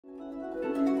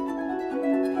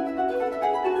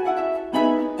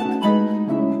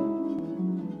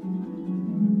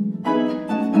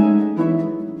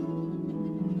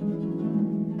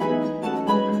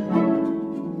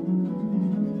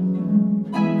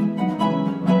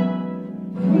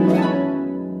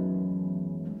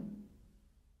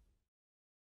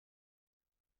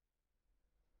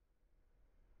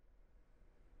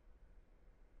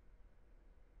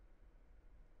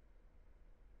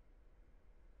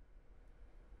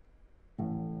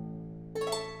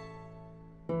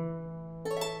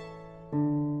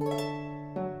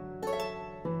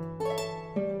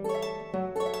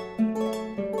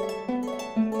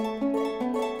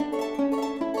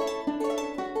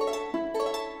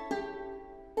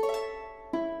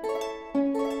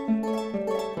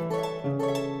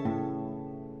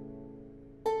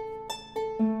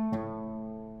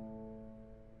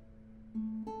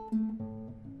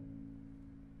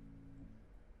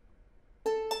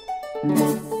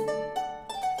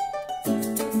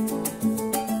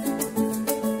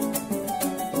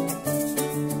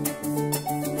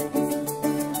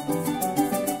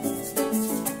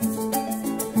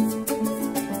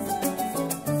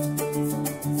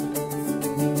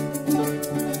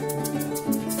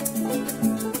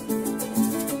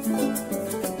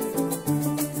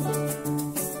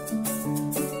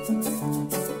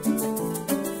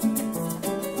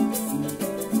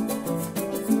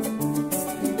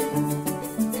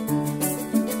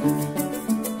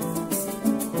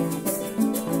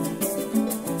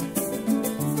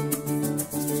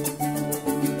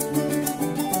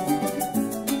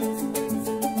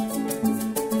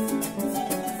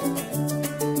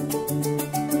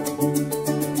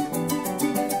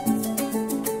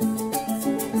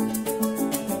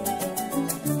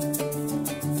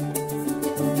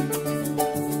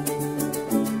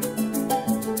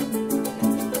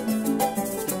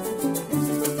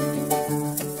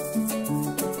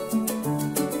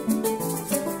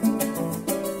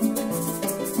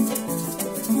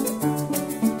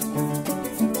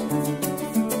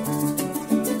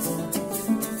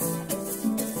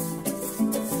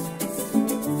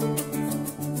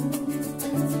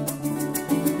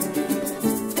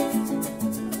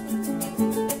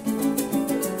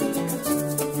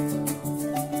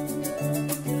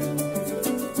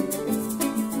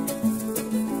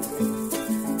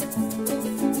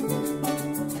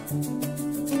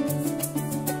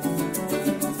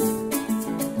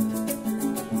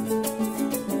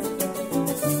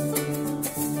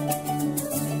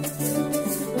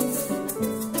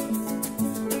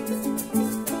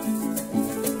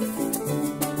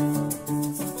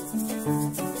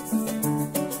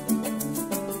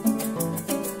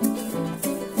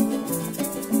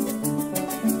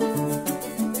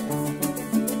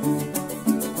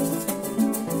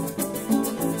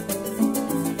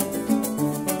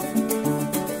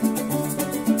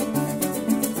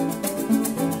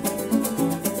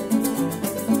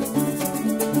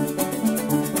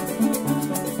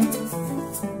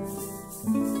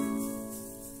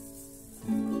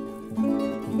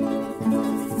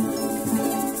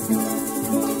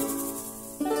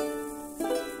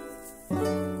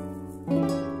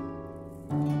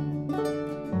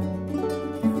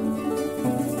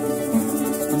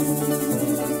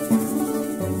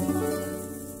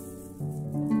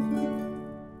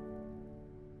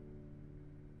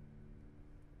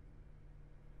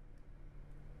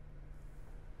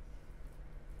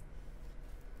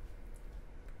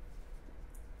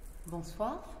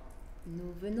Bonsoir,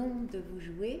 nous venons de vous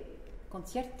jouer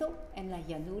Concierto en la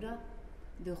llanura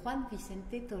de Juan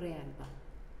Vicente Torrealba.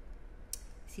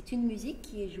 C'est une musique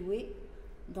qui est jouée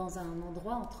dans un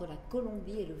endroit entre la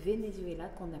Colombie et le Venezuela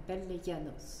qu'on appelle les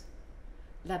llanos.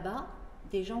 Là-bas,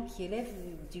 des gens qui élèvent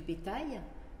du bétail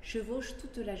chevauchent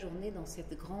toute la journée dans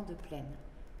cette grande plaine.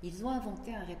 Ils ont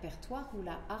inventé un répertoire où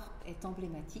la harpe est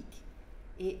emblématique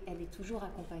et elle est toujours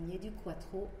accompagnée du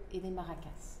cuatro et des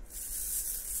maracas.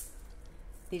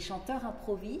 Les chanteurs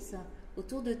improvisent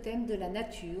autour de thèmes de la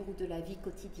nature ou de la vie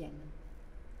quotidienne.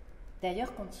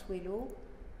 D'ailleurs, Consuelo,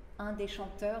 un des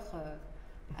chanteurs,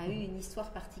 a eu une histoire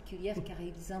particulière car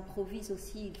ils improvisent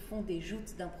aussi, ils font des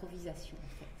joutes d'improvisation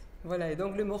en fait. Voilà, et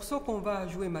donc le morceau qu'on va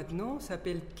jouer maintenant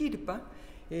s'appelle Kirpa,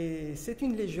 et c'est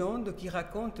une légende qui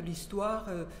raconte l'histoire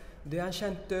d'un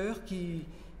chanteur qui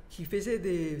faisait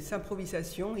des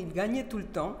improvisations, il gagnait tout le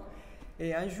temps,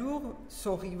 et un jour,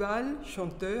 son rival,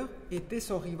 chanteur, était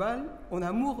son rival en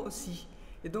amour aussi.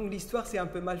 Et donc l'histoire s'est un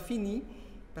peu mal finie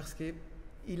parce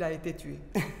qu'il a été tué.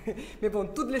 Mais bon,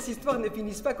 toutes les histoires ne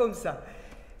finissent pas comme ça.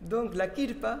 Donc la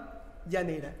Kirpa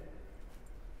Llanera.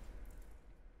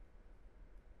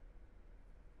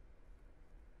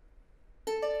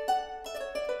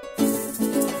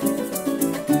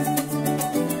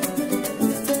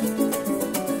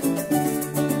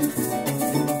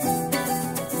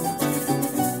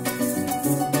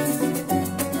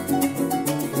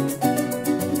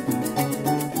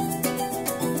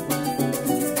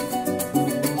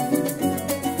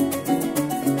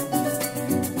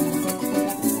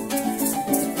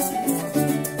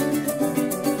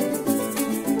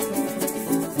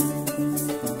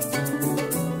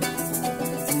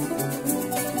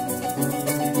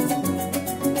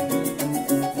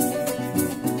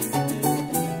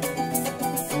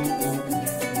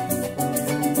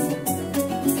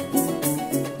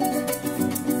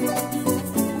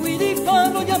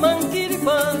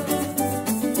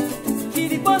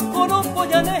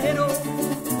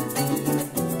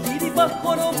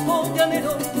 Joropo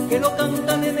llanero, que lo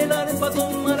cantan en el arpa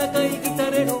con maraca y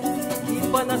guitarrero.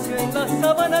 Kirpa nació en la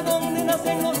sabana donde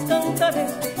nacen los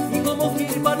cantares, y como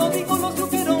Kirpa lo digo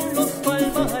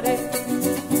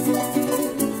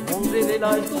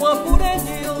alto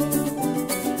apureño,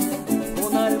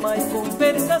 con alma y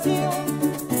conversación,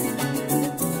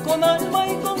 con alma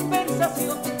y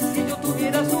conversación. Si yo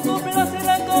tuviera su copla se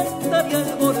la cantaría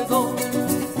al bordón.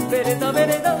 Vereda,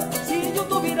 vereda, si yo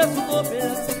tuviera su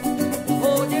copla,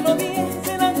 óyelo bien,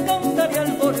 se la cantaría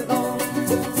al bordón.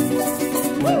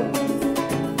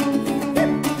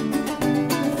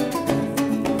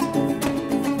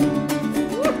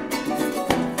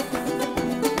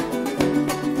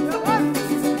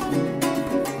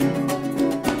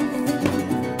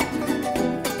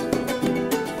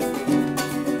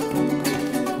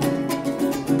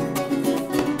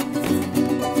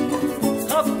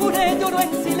 Apuré lloró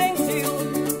en silencio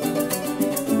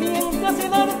mientras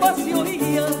el arpa se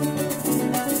oía,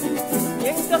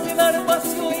 mientras el arpa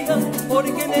se oía,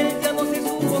 porque en ella no se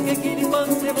supo que Kirpa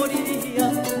se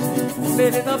moriría.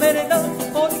 Vereda, vereda,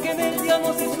 porque en ella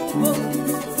no se supo,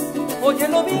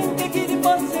 óyelo bien, que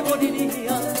Kirpa se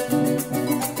moriría.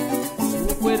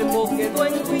 Su cuerpo quedó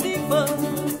en Kirpa,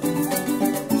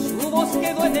 su voz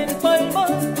quedó en el palmar,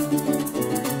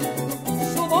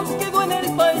 su voz quedó en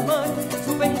el palmar,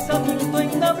 su pensamiento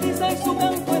en la brisa y su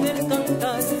canto en el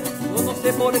cantar. Yo no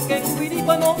sé por qué en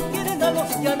Kirpa no quieren a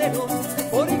los llaneros,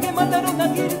 porque mataron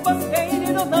a Kirpa e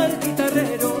hirieron al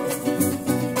guitarrero.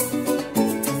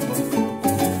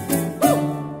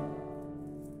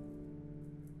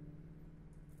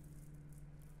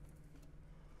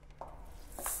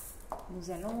 Nous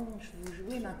allons vous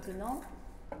jouer maintenant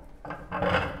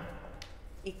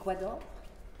Ecuador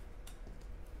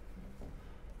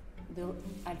de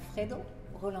Alfredo,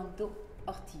 Rolando,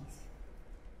 Ortiz.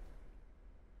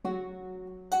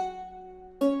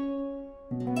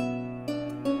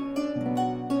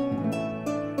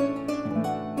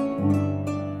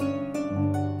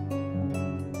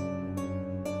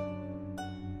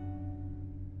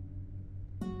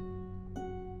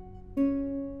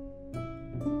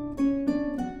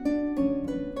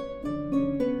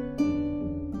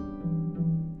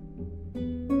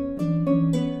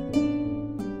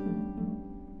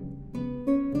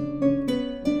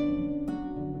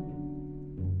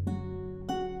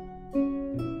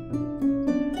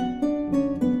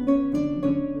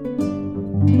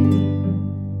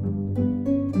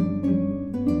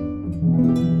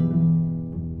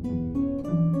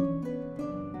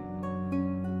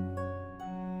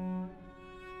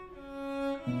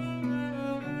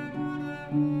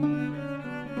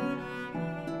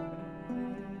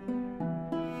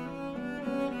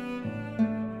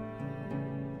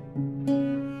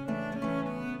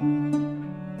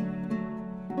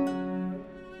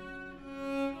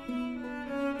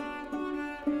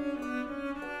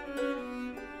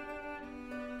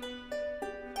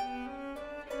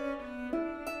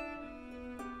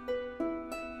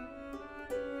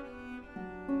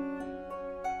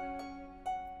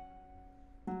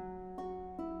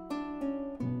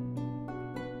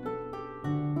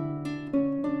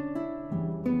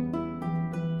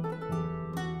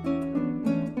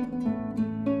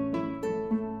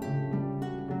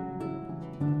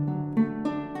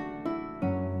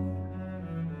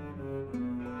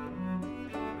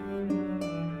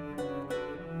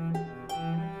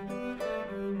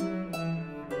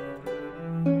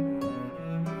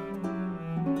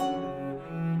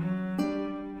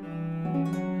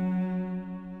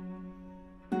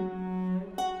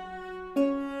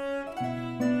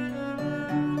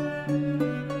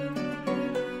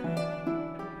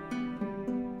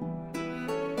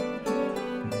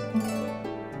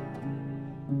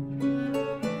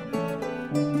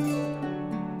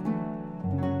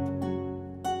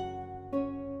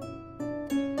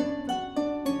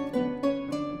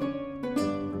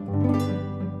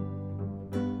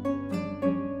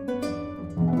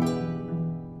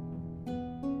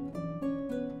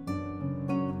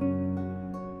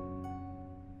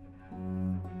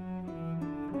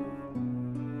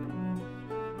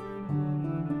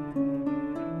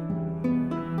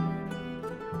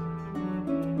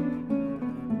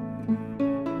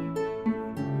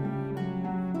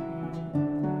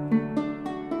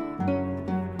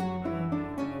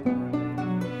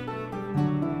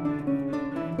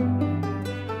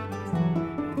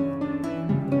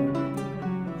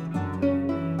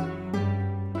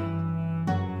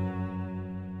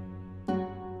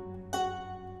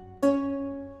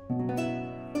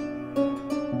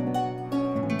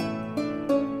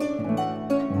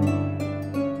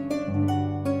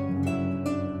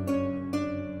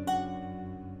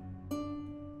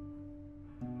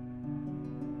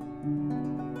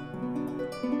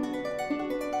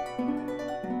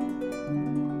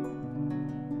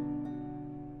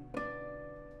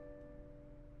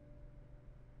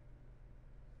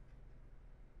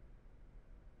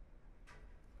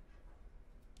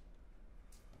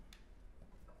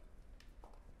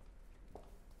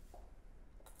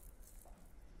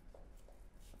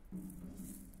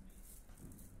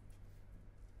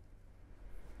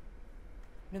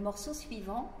 Le morceau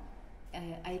suivant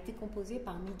a été composé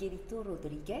par Miguelito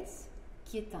Rodríguez,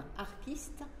 qui est un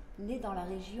harpiste né dans la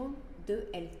région de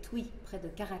El Tuy, près de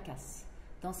Caracas.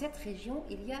 Dans cette région,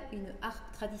 il y a une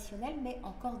harpe traditionnelle, mais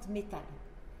en cordes métal.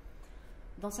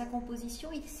 Dans sa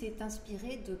composition, il s'est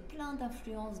inspiré de plein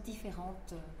d'influences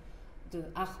différentes de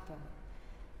harpe.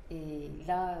 Et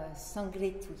la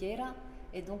Sangre, tuyera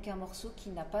est donc un morceau qui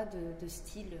n'a pas de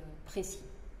style précis.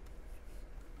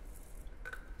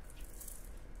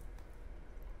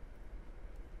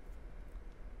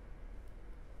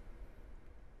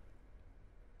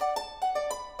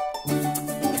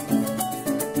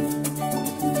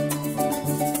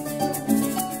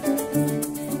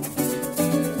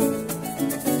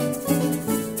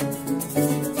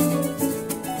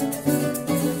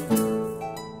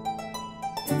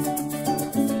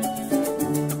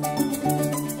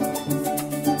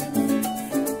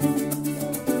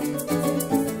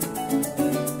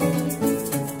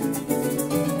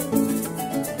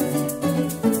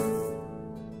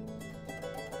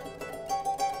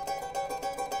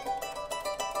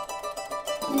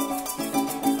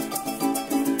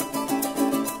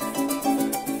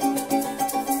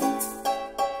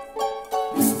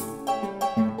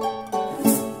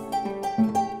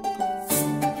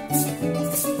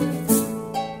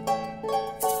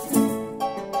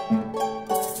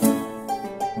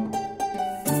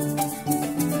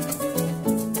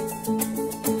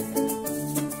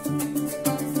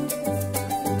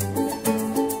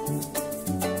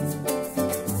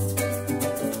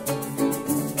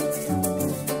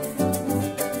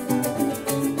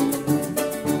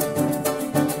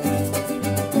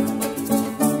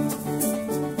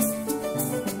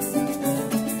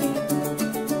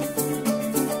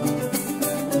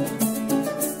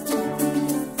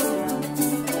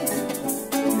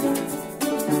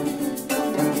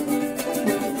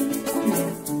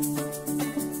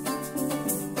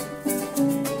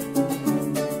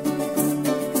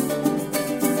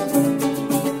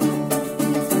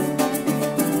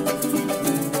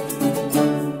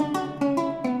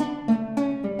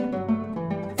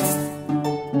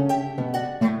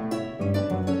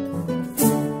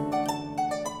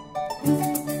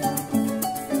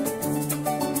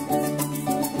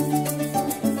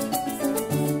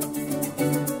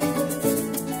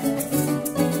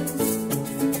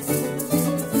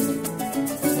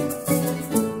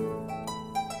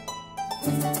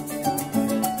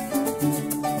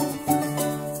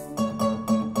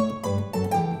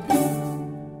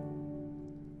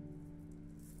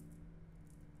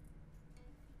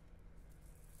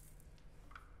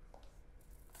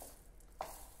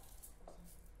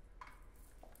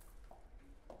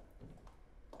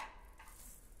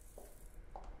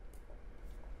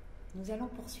 Nous allons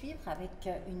poursuivre avec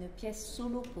une pièce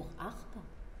solo pour harpe,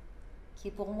 qui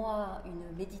est pour moi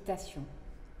une méditation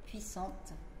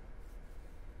puissante.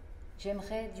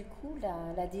 J'aimerais du coup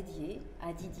la dédier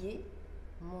à Didier,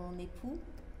 mon époux,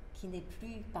 qui n'est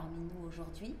plus parmi nous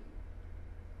aujourd'hui,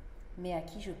 mais à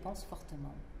qui je pense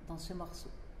fortement dans ce morceau.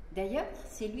 D'ailleurs,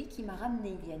 c'est lui qui m'a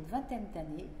ramené il y a une vingtaine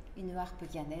d'années une harpe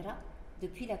llanera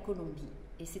depuis la Colombie,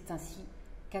 et c'est ainsi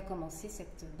qu'a commencé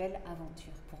cette belle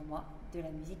aventure pour moi de la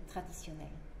musique traditionnelle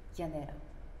llanera.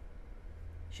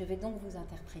 Je vais donc vous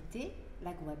interpréter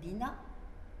la Guabina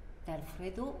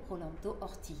d'Alfredo Rolando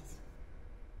Ortiz.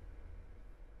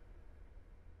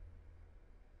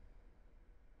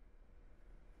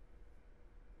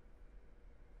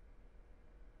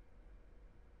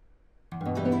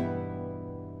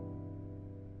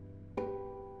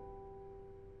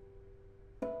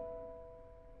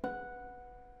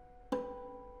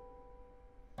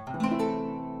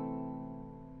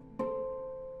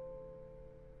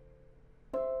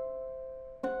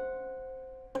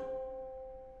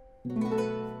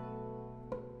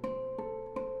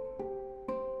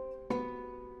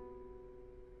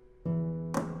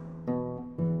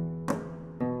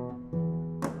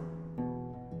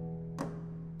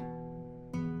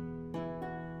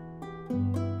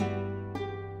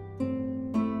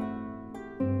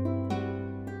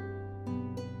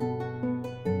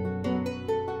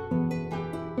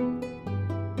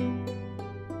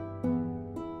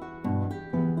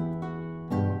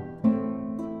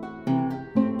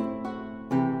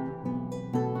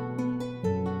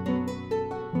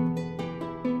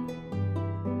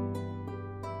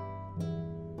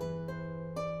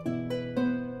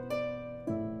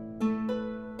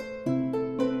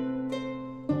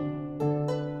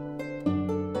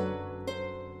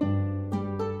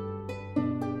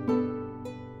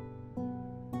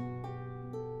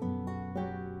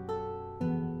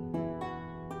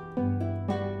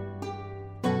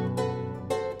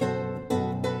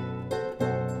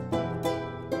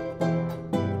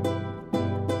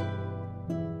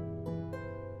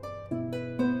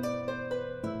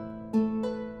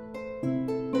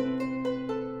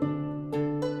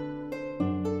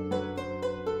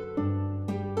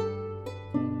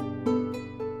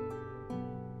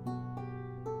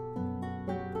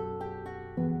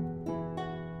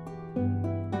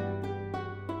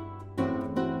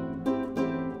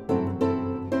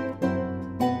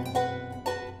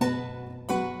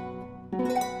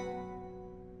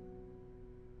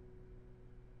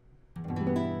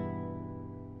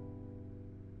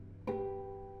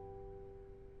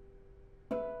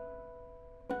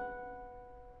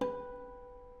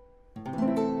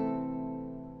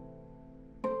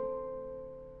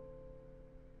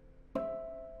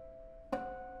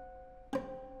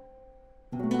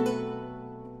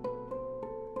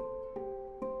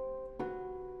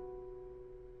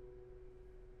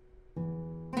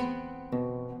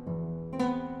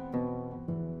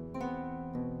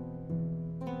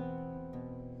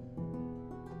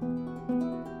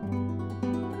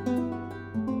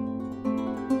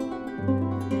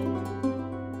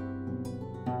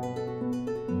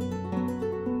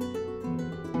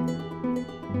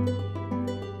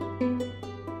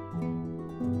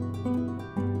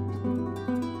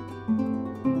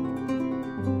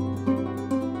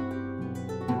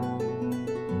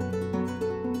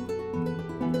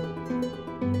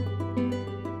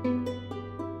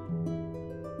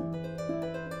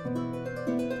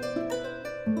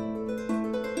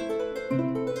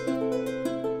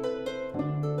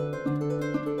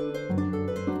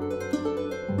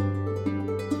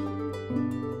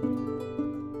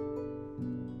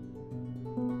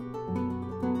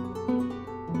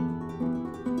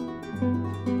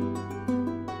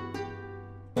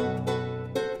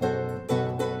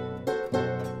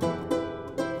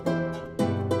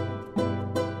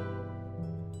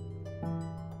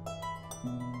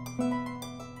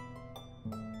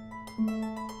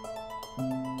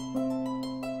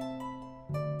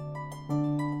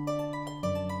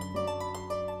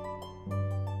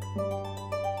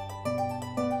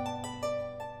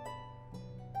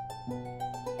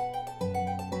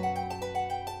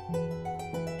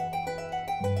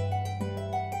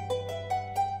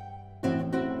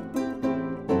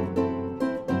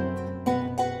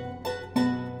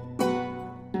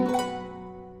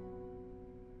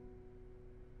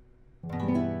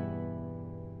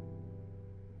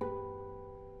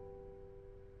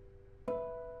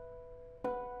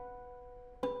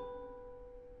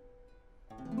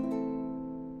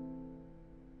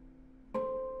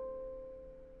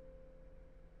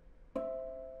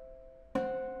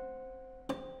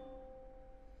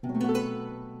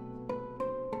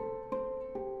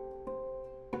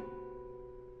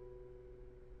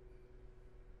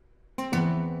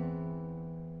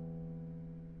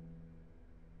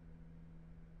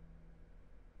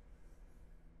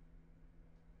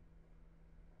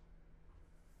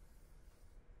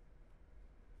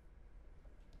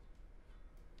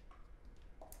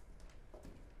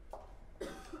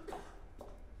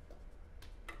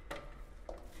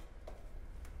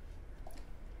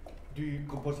 Du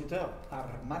compositeur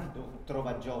Armando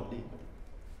Trovajoli.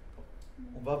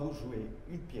 On va vous jouer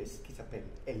une pièce qui s'appelle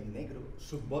El Negro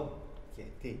Zumbón, qui a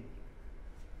été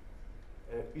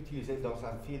utilisée dans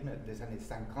un film des années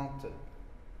 50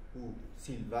 où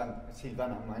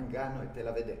Silvana Mangano était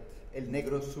la vedette. El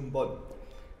Negro Zumbón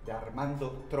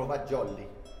d'Armando Trovajoli.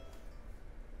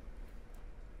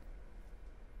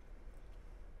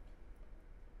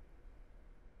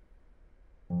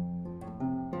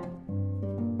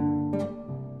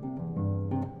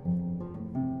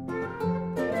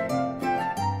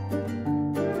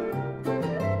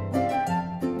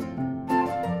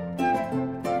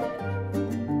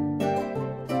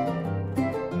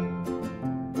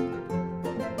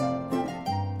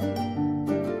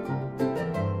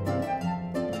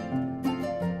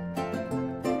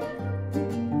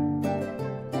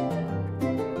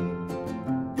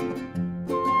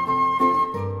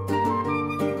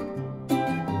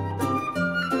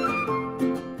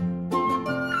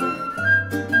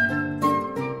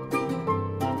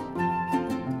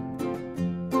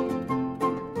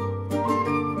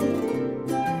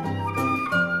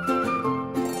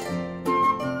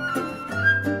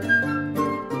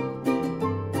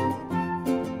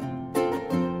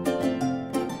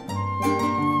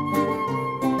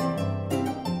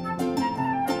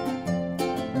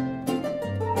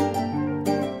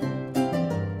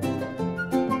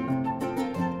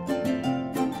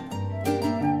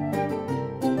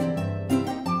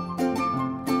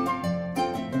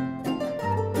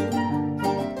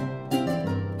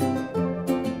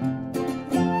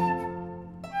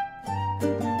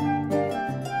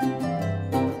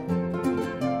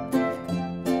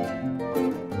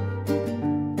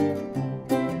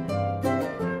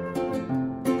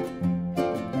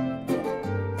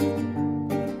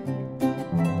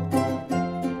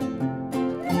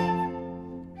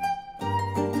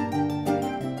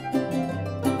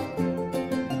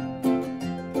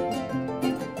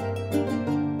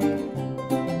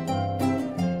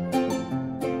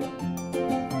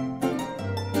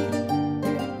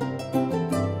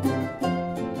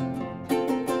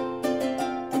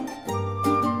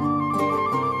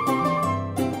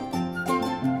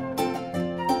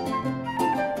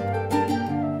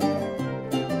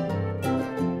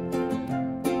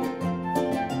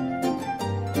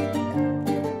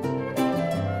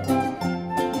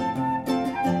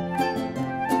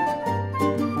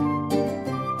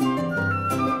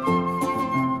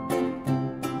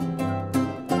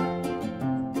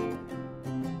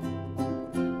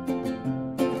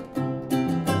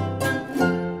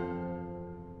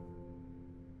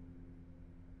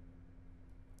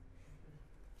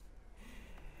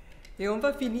 Et on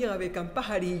va finir avec un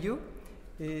pajarillo.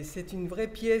 C'est une vraie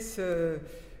pièce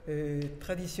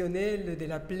traditionnelle de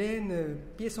la plaine,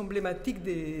 pièce emblématique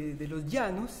de los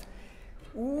llanos,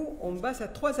 où on base à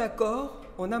 3 accords,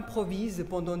 on improvise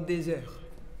pendant des heures,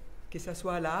 que ce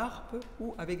soit à la harpe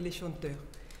ou avec les chanteurs.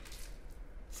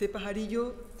 Ce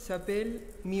pajarillo s'appelle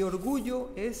Mi orgullo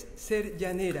es ser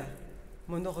llanera.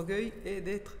 Mon orgueil est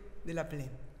d'être de la plaine.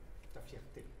 Ta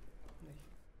fierté.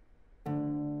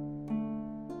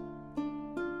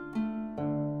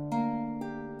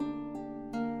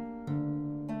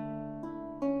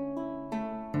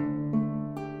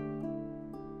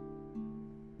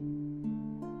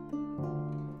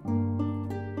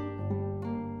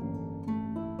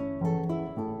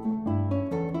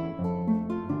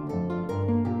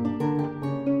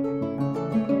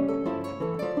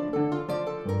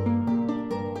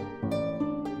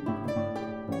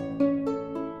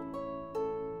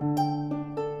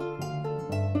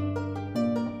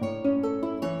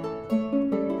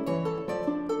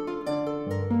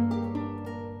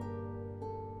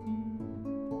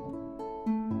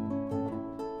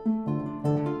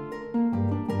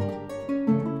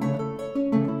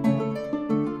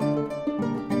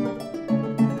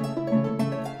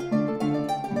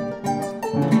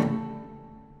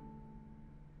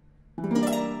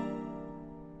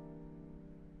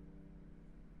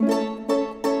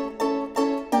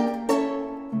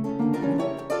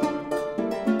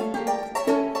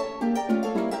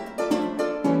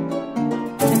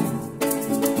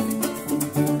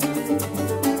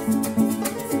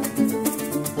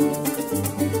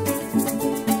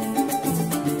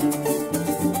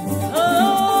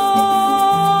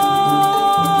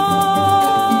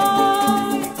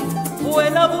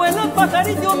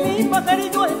 mi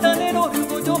pajarillo altanero,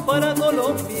 orgullo para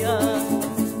Colombia.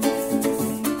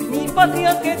 Mi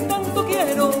patria que tanto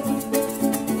quiero,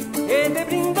 he de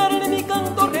brindarle mi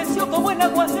canto recio como el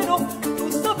aguacero.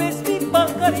 Tú sabes mi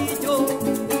pajarillo,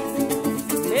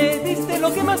 me diste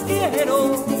lo que más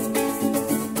quiero,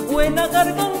 buena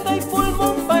garganta y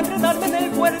pulmón para enredarme en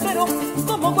el cuerdero,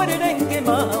 como cuereren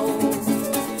quemado,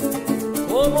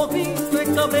 como Cristo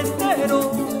en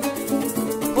cabrestero,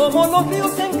 como los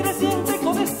ríos en creciente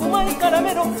con espuma y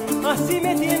caramelo. Así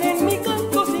me tienen mi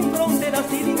canto sin fronteras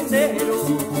y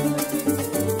linderos.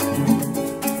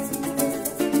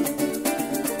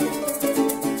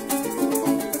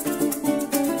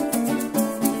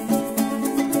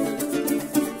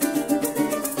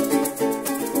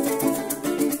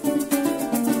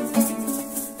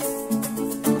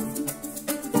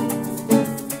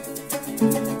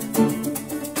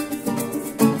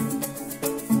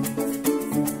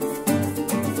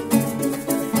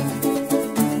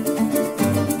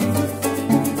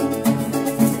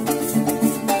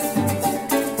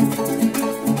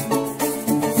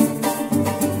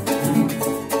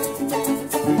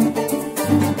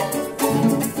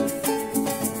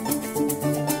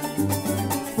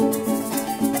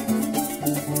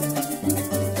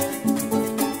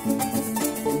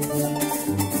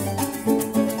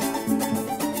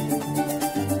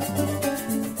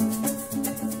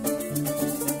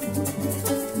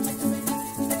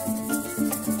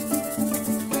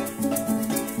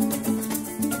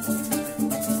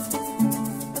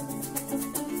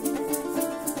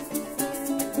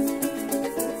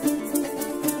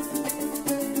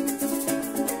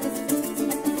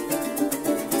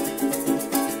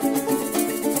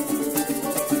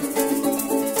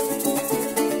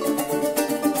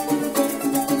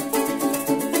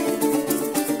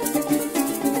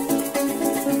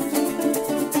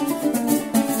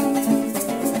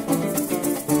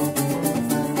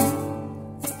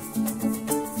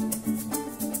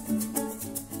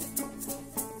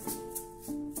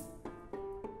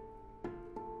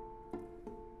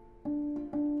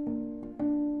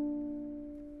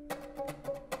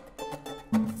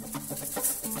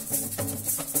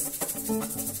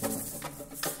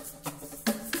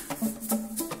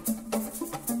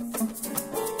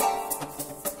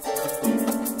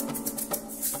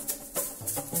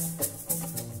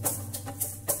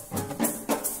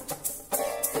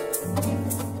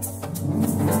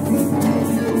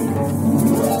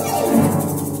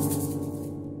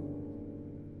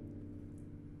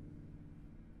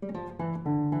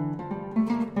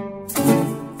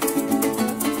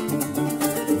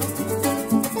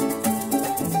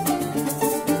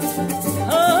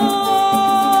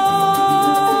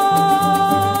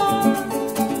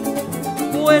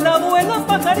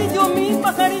 Pajarillo, mi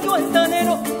pajarillo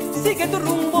altanero, sigue tu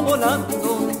rumbo volando.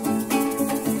 Tú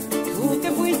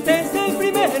que fuiste el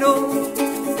primero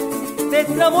de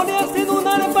tramonearse de un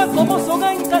arpa como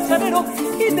soga en cacharero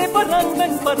y de parranda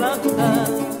en parranda.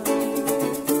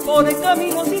 Por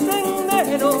caminos y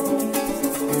senderos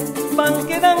van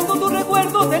quedando tus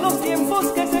recuerdos de los tiempos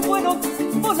que se fueron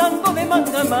volando de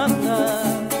manga a manga.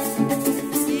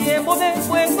 Tiempo de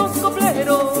buenos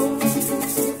copleros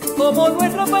como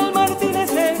Luis Rafael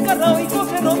Martínez, el Carrao y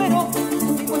José Romero, y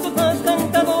muchos más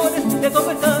cantadores de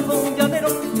todo el cajón llanero.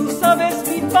 Tú sabes,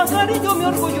 mi pajarillo, mi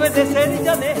orgullo es de ser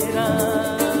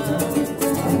llanera.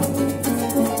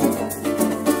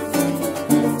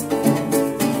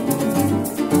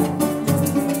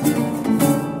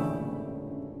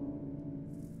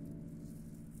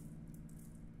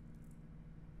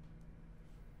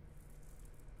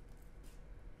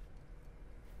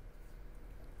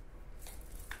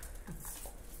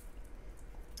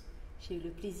 J'ai eu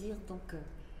le plaisir donc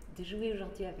de jouer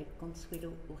aujourd'hui avec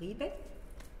Consuelo Uribe,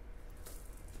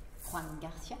 Juan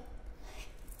Garcia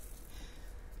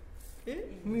et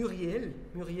Murielle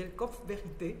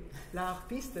Kopff-Vérité, la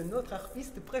harpiste, notre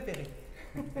harpiste préférée.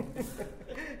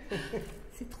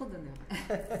 C'est trop d'honneur.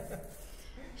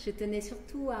 Je tenais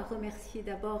surtout à remercier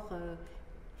d'abord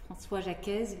François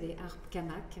Jacquez, les harpes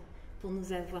Camac, pour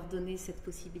nous avoir donné cette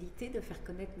possibilité de faire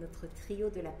connaître notre trio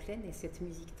de la plaine et cette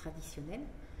musique traditionnelle.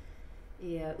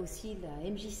 Et aussi la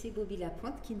MJC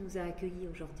Bobby-la-Pointe qui nous a accueillis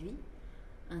aujourd'hui,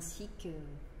 ainsi que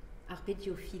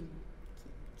Arpeggio Film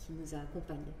qui nous a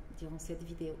accompagnés durant cette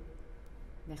vidéo.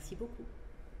 Merci beaucoup.